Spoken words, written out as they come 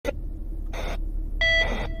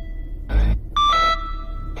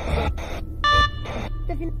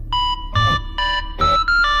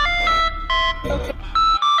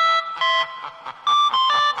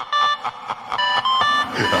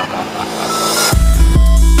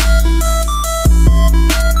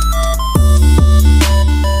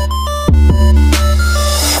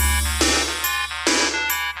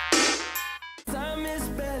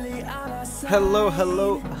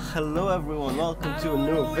Hello everyone, welcome to a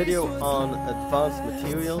new video on advanced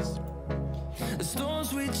materials.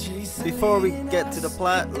 Before we get to the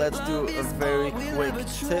plat, let's do a very quick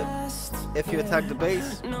tip. If you attack the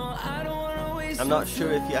base, I'm not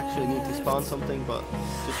sure if you actually need to spawn something, but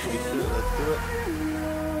just to be sure, let's do it.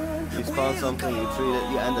 You spawn something, you treat it,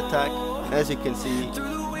 you end attack. As you can see,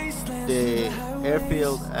 the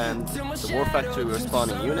airfield and the war factory were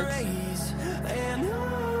spawning units.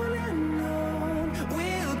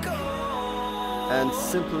 And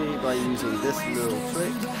simply by using this little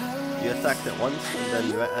trick, you attack it once, and then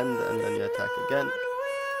you end, and then you attack again.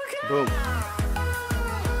 Boom.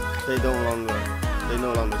 They no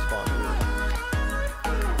longer spawn units.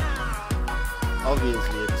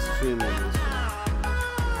 Obviously, extremely useful.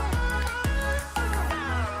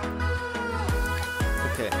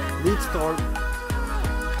 Okay, lead storm.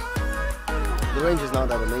 The range is not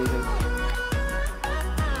that amazing,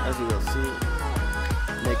 as you will see.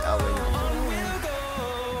 Make our range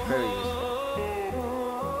very useful.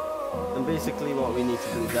 And basically what we need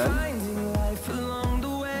to do then,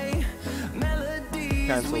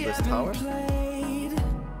 cancel this tower.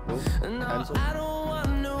 Nope, cancel.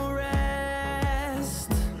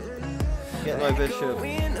 Get my bishop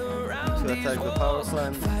to attack the power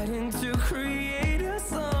plant.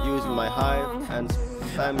 Use my hive and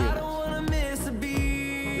spam units.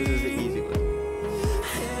 This is the easy way.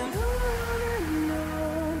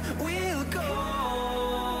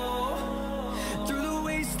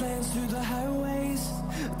 Through the highways,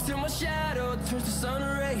 till my shadow turns to sun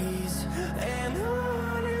rays, and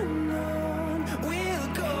on we'll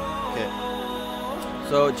go. Okay,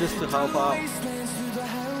 so just to help out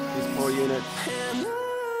these 4 units,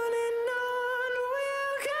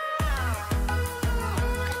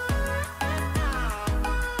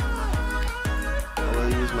 I will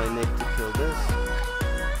use my Nick to kill this.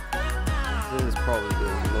 This is probably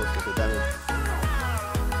doing most of the damage.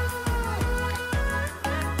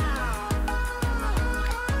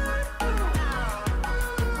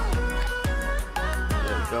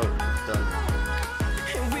 Go, it's done.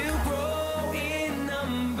 And we'll grow in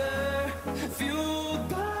number, fueled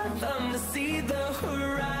by them to see the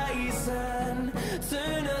horizon,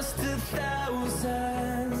 turn us to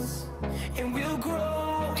thousands. And we'll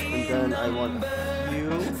grow in then I want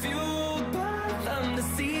number, fueled by them to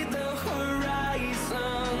see the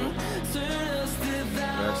horizon, turn us to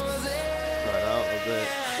thousands. Right out a bit.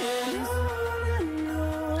 And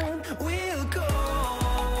on we'll go.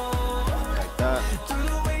 Like that.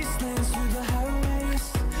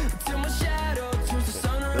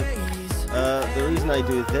 The reason I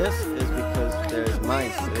do this is because there's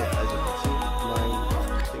mines to it, as you can see. Mine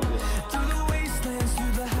fingers. Do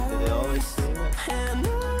they always say it?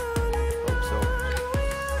 Hope so.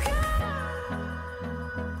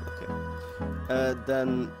 Okay. Then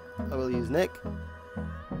I will use Nick.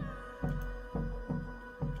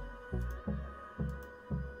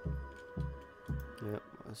 Yep,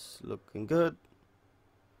 that's looking good.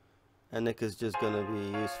 And Nick is just gonna be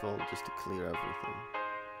useful just to clear everything.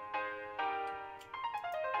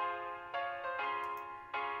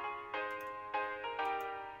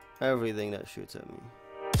 Everything that shoots at me.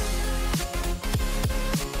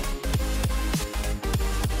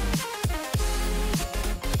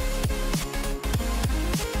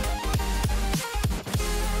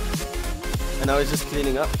 And now it's just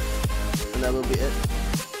cleaning up, and that will be it.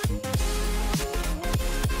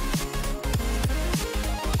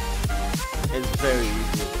 It's very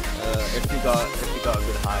easy if you got a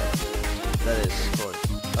good hive. That is, of course.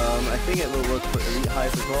 I think it will work for elite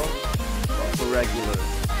hive as well, but for regular,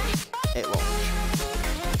 it won't.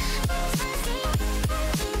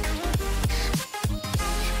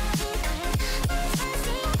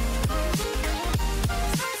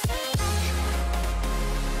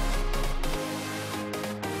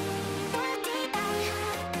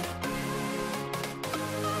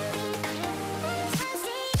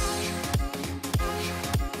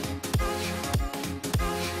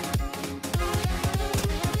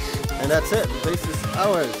 And that's it, the base is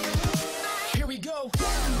ours. Here we go.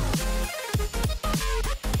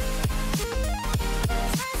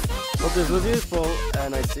 Hope this was useful,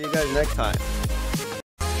 and I see you guys next time.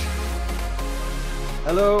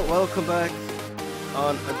 Hello, welcome back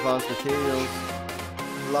on Advanced Materials.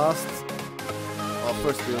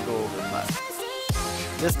 First we'll go over class.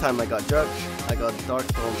 This time I got Judge, I got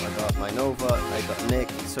Darkstorm, I got my Nova, I got Nick,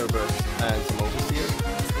 Cerberus, and some Overseers.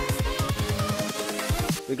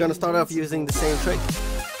 We're gonna start off using the same trick.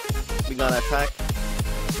 We're gonna attack,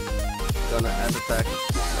 we're gonna end attack,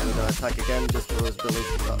 and we're gonna attack again just for those buildings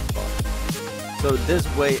to stop spot. So this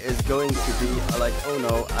way is going to be like, oh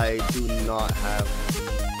no, I do not have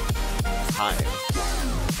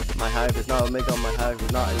Hive. My Hive is not Omega, my Hive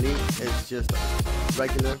is not Elite, it's just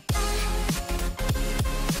regular.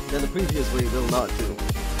 Then the previous way will not do.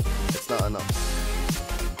 It's not enough.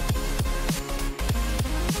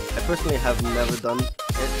 I personally have never done it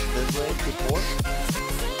this way before.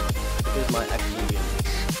 Here's my action game.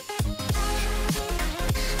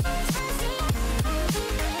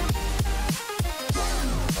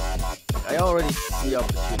 I already see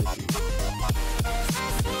opportunity.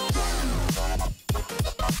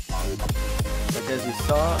 Like as you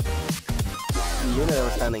saw, the unit that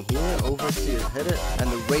was standing here, Overseers hit it, and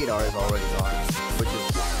the radar is already gone, which is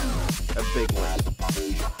a big win.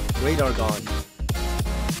 Radar gone.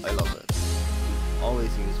 I love it.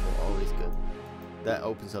 Always useful, always good. That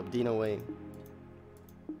opens up Dino Way.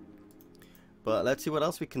 But let's see what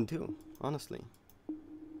else we can do, honestly.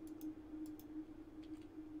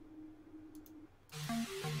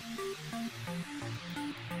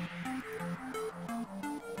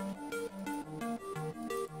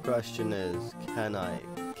 Question is, can I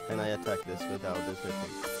attack this without this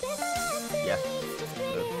hitting? Yeah,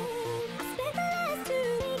 good.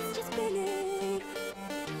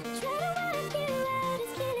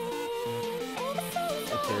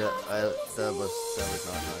 Okay, that was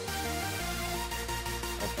not nice.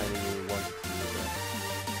 I kind of really wanted to do that.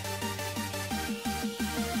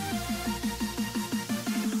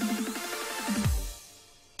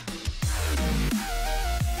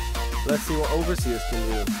 Let's see what Overseers can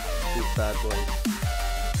do. These bad boys.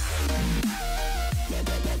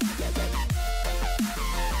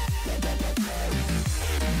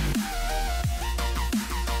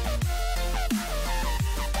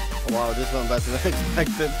 Wow, this went better than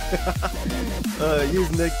expected.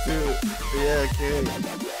 Use Nick too. Yeah, okay.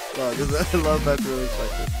 Wow, this is a lot better than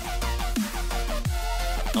expected.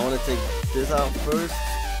 I want to take this out first.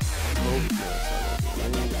 Hope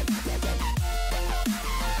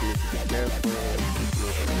need to be careful.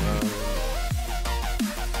 Moving around.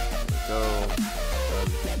 There we go.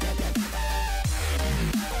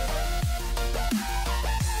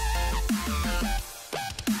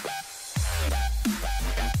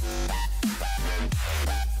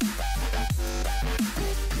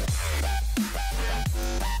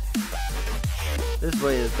 This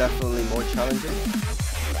way is definitely more challenging,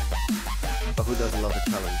 but who doesn't love a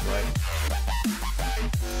challenge, right?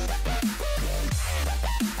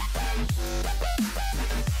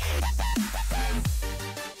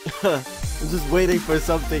 I'm just waiting for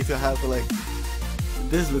something to happen. Like,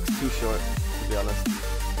 this looks too short, to be honest.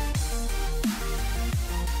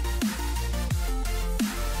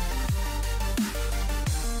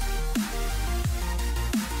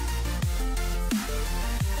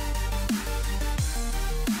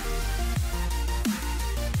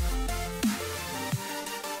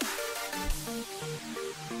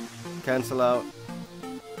 Cancel out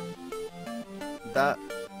that.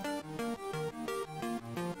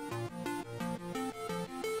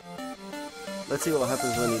 Let's see what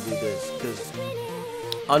happens when you do this, because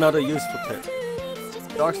another useful tip.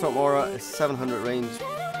 Darkstorm Aura is 700 range.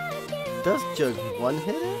 Does just one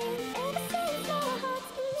hit it?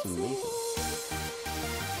 That's amazing.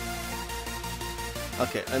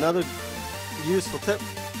 Okay, another useful tip.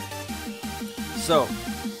 So,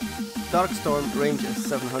 Darkstorm range is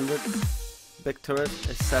 700, big turret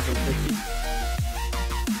is 750.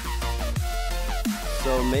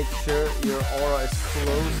 So make sure your aura is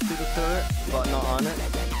close to the turret, but not on it.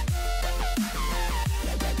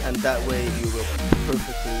 And that way you will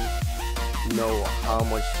perfectly know how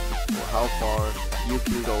much or how far you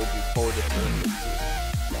can go before the turret hits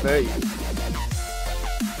you. Very easy.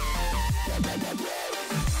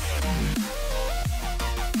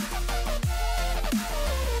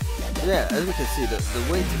 Yeah, as you can see, the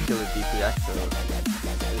way to kill a DP reactor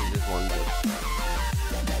is just one good shot.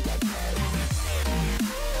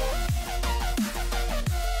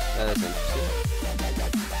 That is interesting.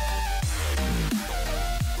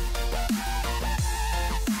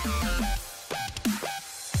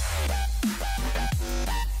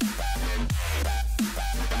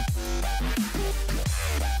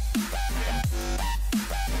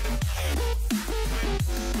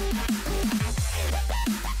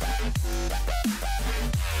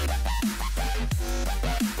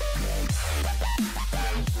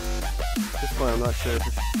 I'm not sure if I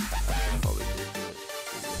should probably do it.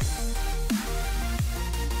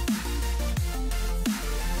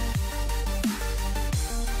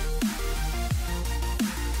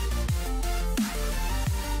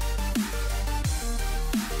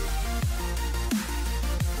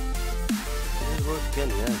 Again,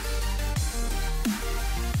 yes.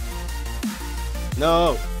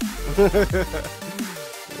 No!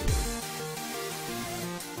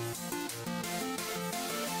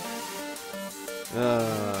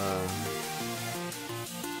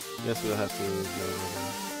 Guess we'll have to.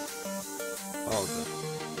 Oh,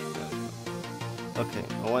 good. Okay,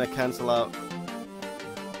 I want to cancel out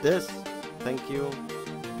this. Thank you,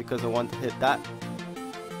 because I want to hit that.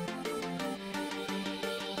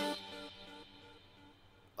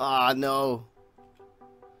 Ah, no.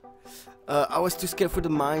 I was too scared for the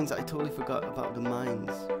mines. I totally forgot about the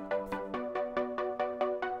mines.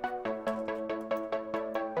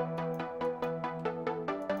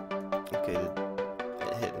 Okay,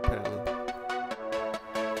 it hit apparently.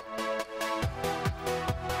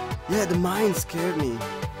 Yeah, the mine scared me.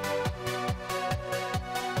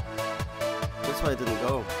 That's why I didn't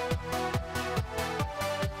go.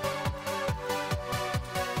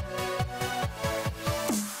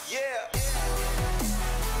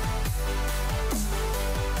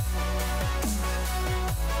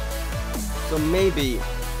 So maybe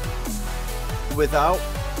without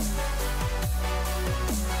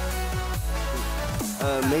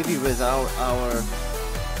our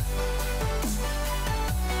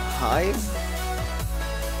HIVE,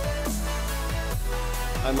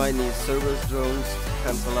 I might need service drones to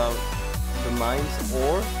cancel out the mines,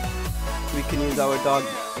 or we can use our dog.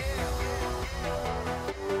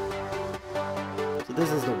 So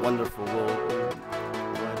this is the wonderful world.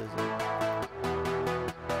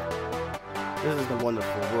 This is the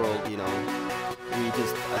wonderful world, you know. We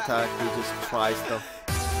just attack, we just try stuff,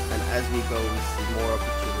 and as we go, we see more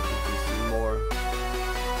opportunities, we see more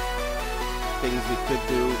things we could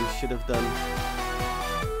do, we should have done.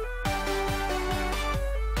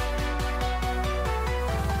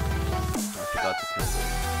 I forgot to kill this.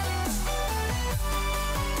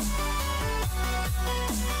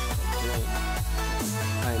 Okay.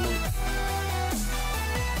 I know.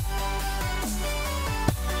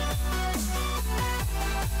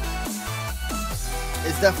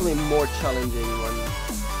 It's definitely more challenging when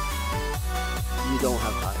you don't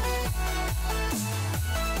have HIVE.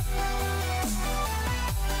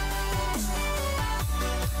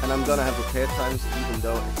 And I'm gonna have repair times even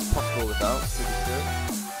though it's possible without, to be sure.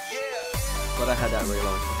 But I had that very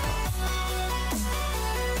long time.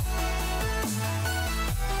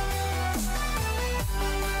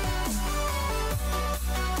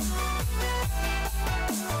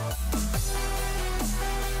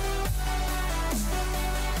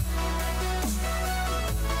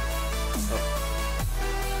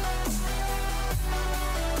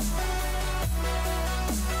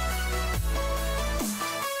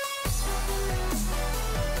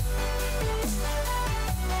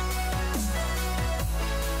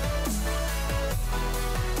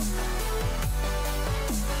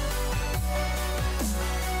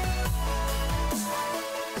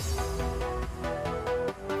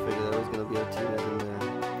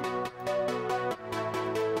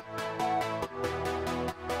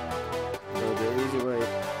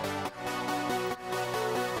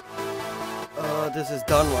 This is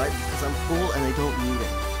done right because I'm full and I don't need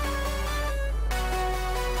it.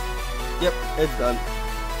 Yep, it's done.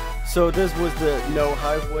 So this was the no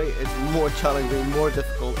HIVE way. It's more challenging, more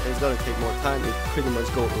difficult. It's gonna take more time. You pretty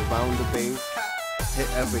much go around the base, hit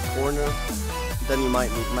every corner. Then you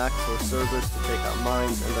might need max or servers to take out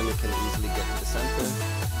mines, and then you can easily get to the center.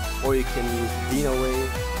 Or you can use Dino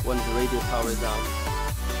wave once the radio power is down.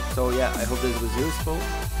 So yeah, I hope this was useful.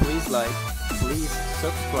 Please like, please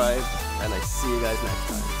subscribe, and I see you guys next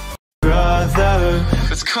time. Brother,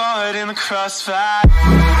 it's caught in the crossfire.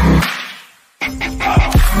 It's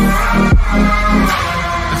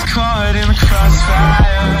caught in the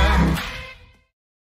crossfire.